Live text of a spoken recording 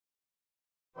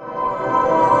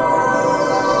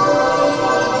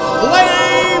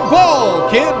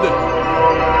kid.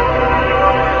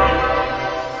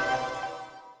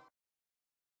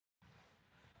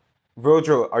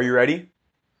 Virgil, are you ready?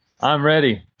 I'm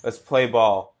ready. Let's play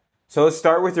ball. So let's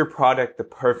start with your product, the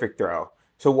Perfect Throw.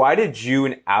 So why did you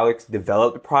and Alex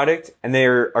develop the product? And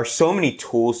there are so many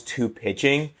tools to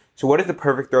pitching. So what does the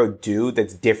Perfect Throw do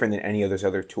that's different than any of those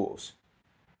other tools?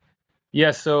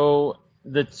 Yeah, so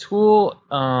the tool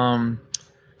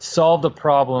solved the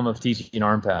problem of teaching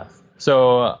arm path.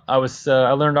 So I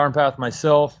learned arm path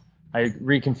myself. I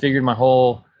reconfigured my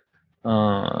whole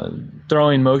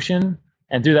throwing motion,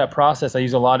 and through that process, I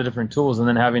used a lot of different tools. And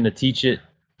then having to teach it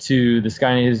to this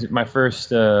guy, who's my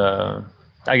first, I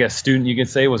guess, student, you could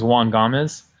say, was Juan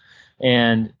Gomez,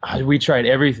 and we tried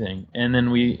everything, and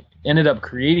then we ended up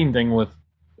creating thing with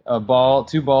a ball,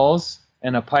 two balls,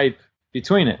 and a pipe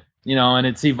between it. And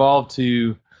it's evolved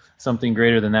to something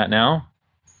greater than that now.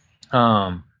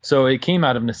 So it came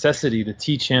out of necessity to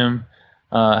teach him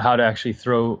how to actually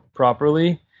throw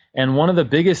properly. And one of the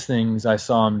biggest things I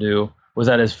saw him do was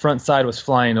that his front side was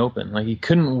flying open. Like, he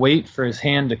couldn't wait for his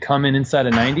hand to come in inside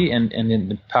of 90 and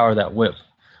then power that whip.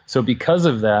 So because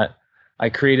of that, I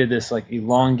created this like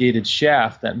elongated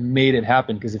shaft that made it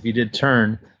happen, because if he did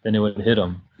turn, then it would hit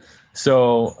him.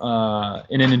 So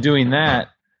and in doing that,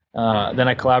 then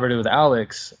I collaborated with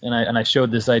Alex, and I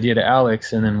showed this idea to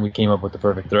Alex, and then we came up with the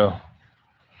Perfect Throw.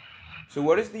 So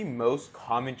what is the most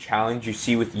common challenge you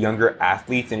see with younger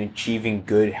athletes in achieving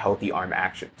good, healthy arm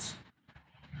actions?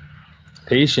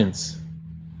 Patience.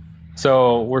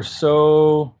 So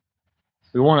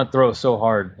we want to throw so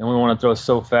hard, and we want to throw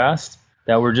so fast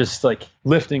that we're just like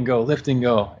lift and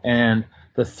go. And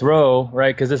the throw,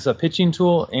 right, because it's a pitching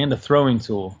tool and a throwing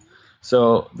tool.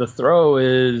 So the throw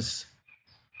is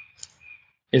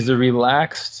the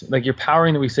relaxed, like you're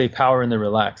powering, we say power in the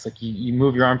relaxed. Like you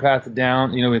move your arm path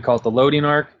down, we call it the loading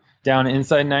arc, down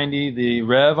inside 90, the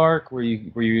rev arc, where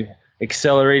you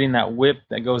accelerating that whip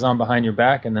that goes on behind your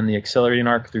back, and then the accelerating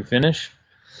arc through finish.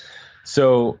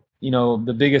 So,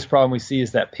 the biggest problem we see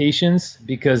is that patience,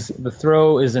 because the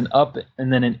throw is an up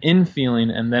and then an in feeling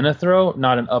and then a throw,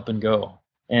 not an up and go.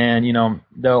 And,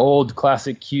 the old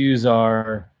classic cues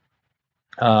are,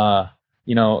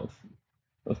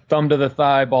 thumb to the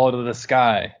thigh, ball to the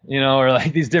sky, or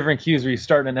like these different cues where you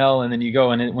start an L and then you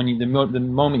go. And the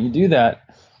moment you do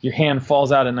that, your hand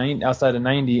falls outside of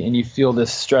 90, and you feel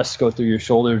this stress go through your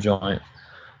shoulder joint.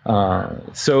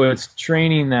 So it's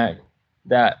training that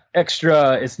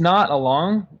extra. It's not a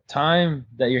long time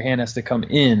that your hand has to come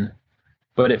in,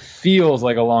 but it feels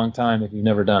like a long time if you've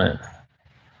never done it.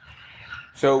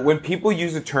 So when people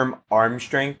use the term arm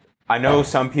strength, I know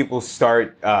some people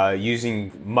start using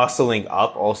muscling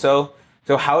up also.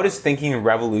 So how does thinking in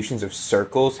revolutions of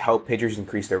circles help pitchers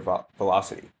increase their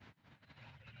velocity?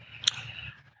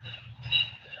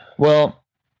 Well,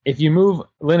 if you move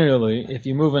linearly, if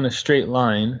you move in a straight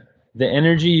line, the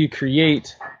energy you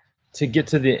create to get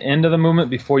to the end of the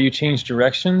movement before you change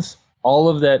directions, all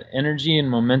of that energy and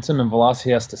momentum and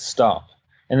velocity has to stop.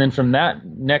 And then from that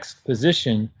next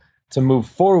position to move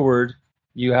forward,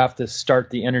 you have to start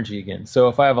the energy again. So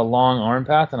if I have a long arm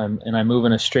path and I move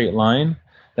in a straight line,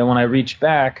 then when I reach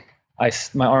back,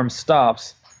 my arm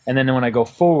stops, and then when I go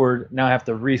forward, now I have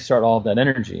to restart all of that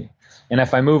energy. And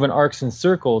if I move in arcs and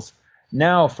circles,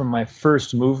 now from my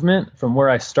first movement, from where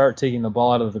I start taking the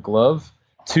ball out of the glove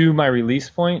to my release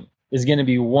point, is going to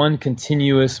be one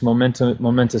continuous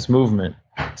momentous movement.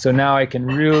 So now I can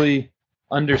really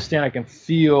understand, I can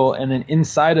feel, and then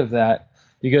inside of that,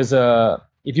 because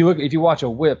if you watch a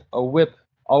whip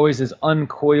always is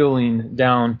uncoiling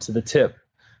down to the tip,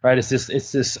 right? It's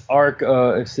this arc,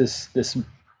 it's this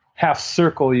half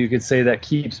circle, you could say, that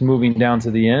keeps moving down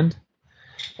to the end.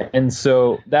 And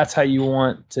so that's how you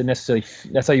want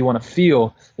to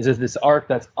feel, is this arc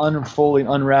that's unfolding,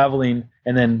 unraveling,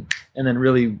 and then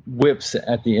really whips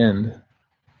at the end.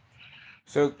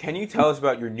 So can you tell us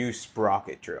about your new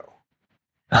sprocket drill?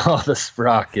 Oh, the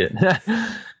sprocket.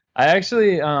 I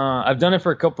actually, I've done it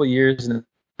for a couple of years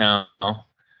now,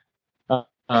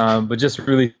 but just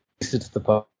released it to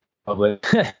the public.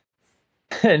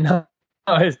 No,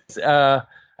 it's,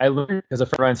 I learned because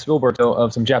of Ryan Spielberg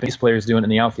of some Japanese players doing it in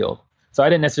the outfield. So I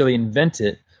didn't necessarily invent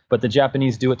it, but the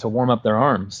Japanese do it to warm up their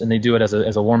arms, and they do it as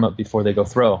a warm up before they go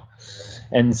throw.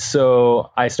 And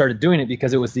so I started doing it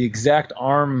because it was the exact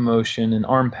arm motion and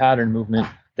arm pattern movement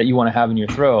that you want to have in your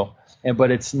throw.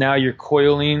 But it's now you're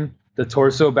coiling the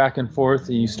torso back and forth,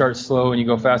 and you start slow and you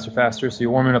go faster. So you're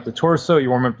warming up the torso,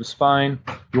 you're warming up the spine,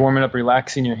 you're warming up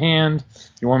relaxing your hand,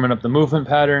 you're warming up the movement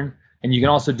pattern, and you can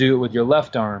also do it with your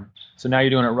left arm. So now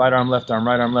you're doing it right arm, left arm,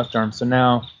 right arm, left arm. So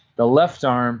now the left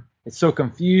arm it's so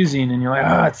confusing, and you're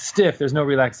like, it's stiff. There's no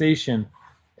relaxation.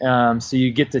 So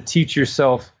you get to teach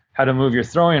yourself how to move your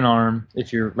throwing arm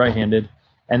if you're right-handed,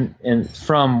 and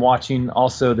from watching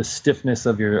also the stiffness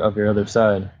of your other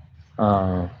side.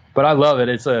 But I love it.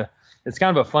 It's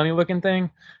kind of a funny looking thing,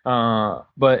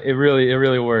 but it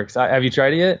really works. Have you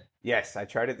tried it yet? Yes, I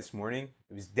tried it this morning.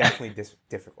 It was definitely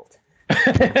difficult.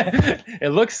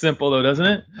 It looks simple though, doesn't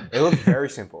it? It looks very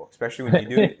simple, especially when you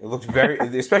do it. It looks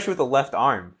especially with the left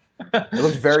arm. It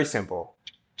looks very simple.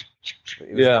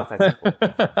 It was not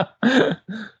that simple.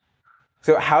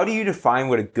 So how do you define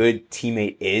what a good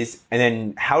teammate is? And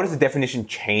then how does the definition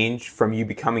change from you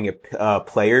becoming a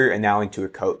player and now into a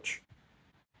coach?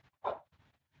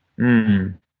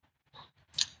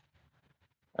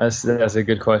 That's a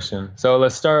good question. So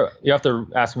let's start. You have to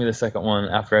ask me the second one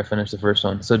after I finish the first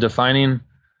one. So defining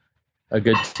a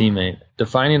good teammate.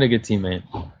 Defining a good teammate.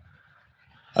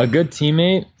 A good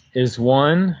teammate is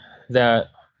one that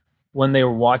when they're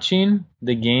watching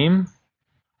the game,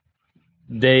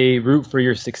 they root for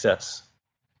your success,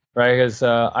 right? Because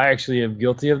I actually am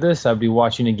guilty of this. I'd be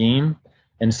watching a game,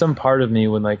 and some part of me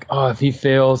would like, oh, if he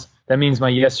fails, that means my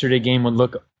yesterday game would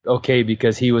look okay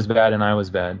because he was bad and I was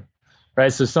bad,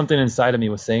 right? So something inside of me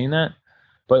was saying that.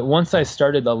 But once I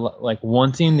started like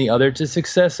wanting the other to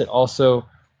success, it also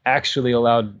actually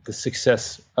allowed the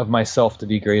success of myself to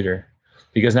be greater,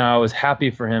 because now I was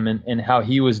happy for him, and how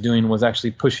he was doing was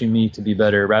actually pushing me to be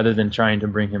better rather than trying to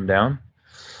bring him down.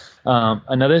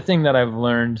 Another thing that I've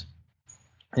learned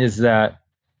is that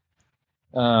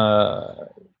a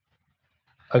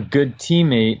good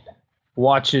teammate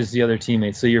watches the other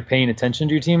teammates. So you're paying attention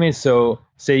to your teammates. So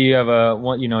say you have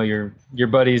your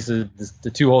buddy's the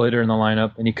 2-hole hitter in the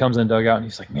lineup, and he comes in the dugout and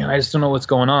he's like, man, I just don't know what's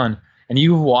going on. And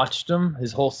you've watched him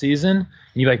his whole season, and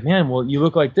you're like, man, well, you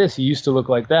look like this. You used to look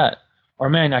like that. Or,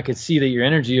 man, I could see that your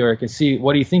energy, or I could see,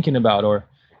 what are you thinking about?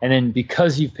 And then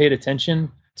because you've paid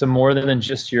attention to more than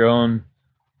just your own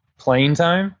playing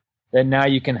time, that now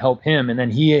you can help him, and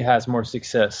then he has more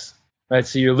success, right?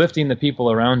 So you're lifting the people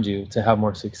around you to have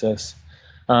more success.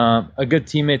 A good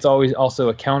teammate's always also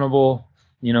accountable,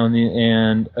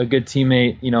 and a good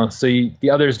teammate, so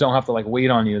the others don't have to like wait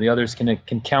on you. The others can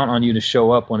count on you to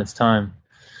show up when it's time.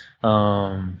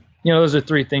 Those are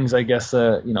three things, I guess.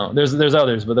 There's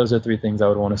others, but those are three things I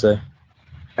would want to say.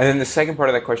 And then the second part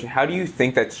of that question, how do you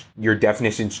think that your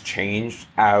definition's changed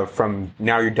from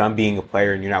now you're done being a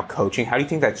player and you're now coaching? How do you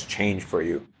think that's changed for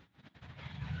you?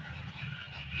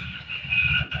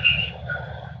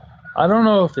 I don't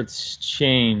know if it's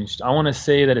changed. I want to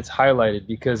say that it's highlighted,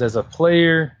 because as a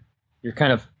player, you're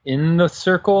kind of in the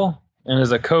circle, and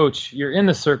as a coach, you're in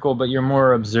the circle, but you're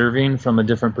more observing from a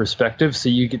different perspective. So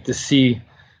you get to see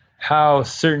how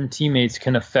certain teammates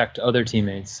can affect other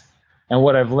teammates. And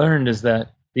what I've learned is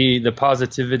that the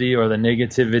positivity or the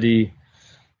negativity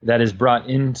that is brought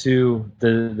into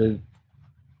the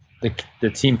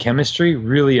team chemistry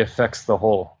really affects the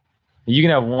whole. You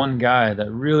can have one guy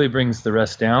that really brings the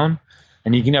rest down,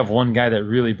 and you can have one guy that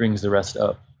really brings the rest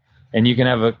up. And you can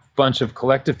have a bunch of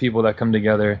collective people that come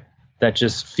together that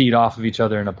just feed off of each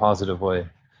other in a positive way.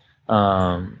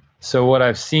 So what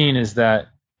I've seen is that,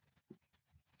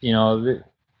 if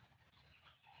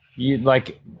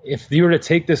you were to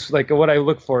take this, like what I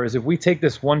look for is if we take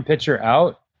this one pitcher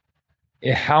out,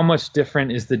 how much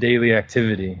different is the daily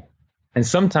activity? And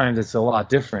sometimes it's a lot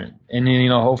different. And,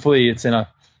 hopefully it's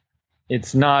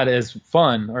not as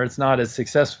fun, or it's not as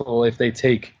successful if they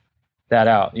take that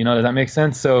out. Does that make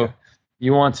sense? So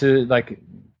you want to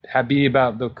be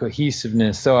about the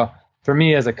cohesiveness. So for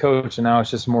me as a coach, and now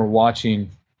it's just more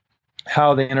watching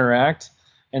how they interact,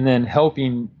 and then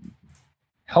helping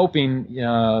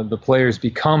the players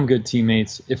become good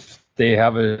teammates if they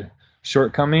have a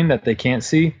shortcoming that they can't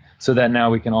see, so that now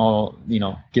we can all,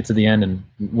 get to the end and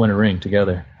win a ring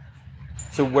together.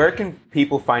 So where can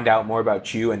people find out more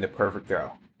about you and The Perfect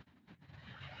Throw?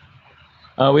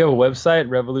 We have a website,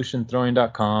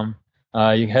 revolutionthrowing.com.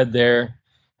 You can head there.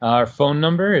 Our phone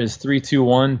number is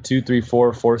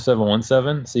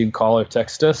 321-234-4717. So you can call or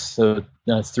text us. So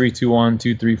that's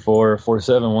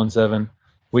 321-234-4717.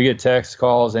 We get text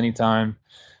calls anytime.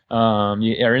 Our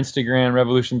Instagram,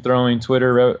 Revolution Throwing,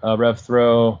 Twitter, Rev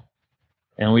Throw,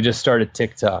 and we just started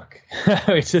TikTok.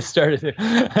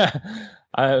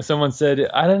 Someone said,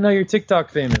 I didn't know you're TikTok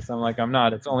famous. I'm like, I'm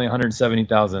not. It's only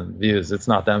 170,000 views. It's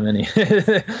not that many.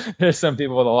 There's some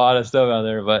people with a lot of stuff out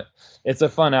there, but it's a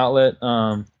fun outlet.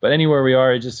 But anywhere we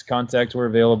are, just contact. We're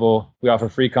available. We offer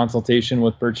free consultation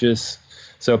with purchase.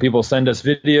 So people send us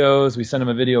videos. We send them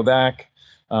a video back.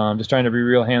 Just trying to be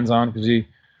real hands-on, because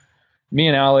me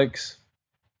and Alex,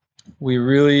 we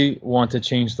really want to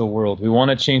change the world. We want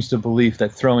to change the belief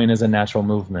that throwing is a natural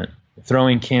movement.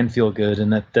 Throwing can feel good,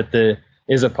 and that there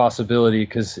is a possibility,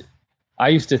 because I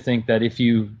used to think that if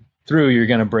you threw, you're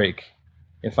going to break.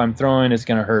 If I'm throwing, it's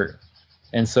going to hurt.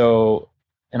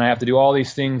 And I have to do all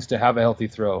these things to have a healthy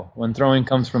throw. When throwing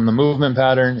comes from the movement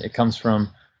pattern, it comes from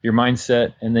your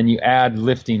mindset, and then you add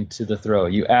lifting to the throw.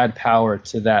 You add power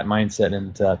to that mindset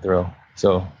and to that throw.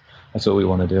 So that's what we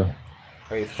want to do.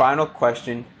 Okay, final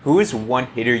question. Who is one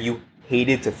hitter you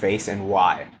hated to face and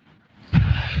why?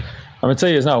 I'm going to tell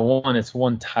you, it's not one, it's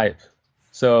one type.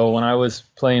 So when I was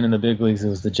playing in the big leagues, it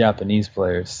was the Japanese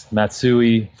players,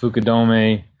 Matsui,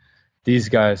 Fukudome, these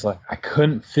guys. Like, I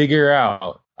couldn't figure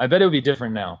out. I bet it would be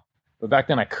different now, but back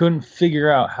then I couldn't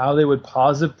figure out how they would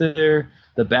pause up there,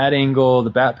 the bat angle, the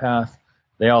bat path.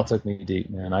 They all took me deep,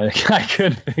 man. I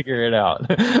couldn't figure it out.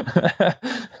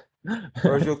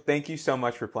 Virgil, thank you so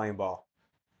much for playing ball.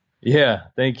 Yeah,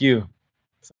 thank you.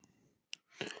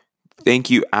 Thank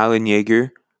you, Alan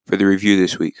Yeager, for the review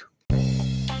this week.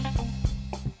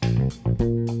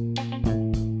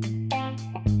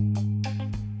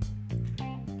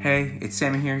 Hey, it's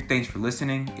Salmon here. Thanks for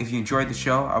listening. If you enjoyed the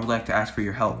show, I would like to ask for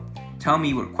your help. Tell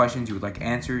me what questions you would like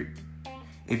answered.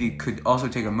 If you could also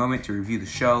take a moment to review the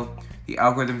show. The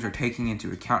algorithms are taking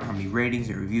into account how many ratings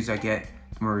and reviews I get.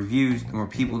 The more reviews, the more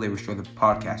people they will share the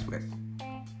podcast with.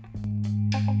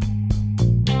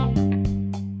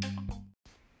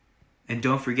 And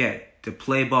don't forget to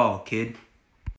play ball, kid.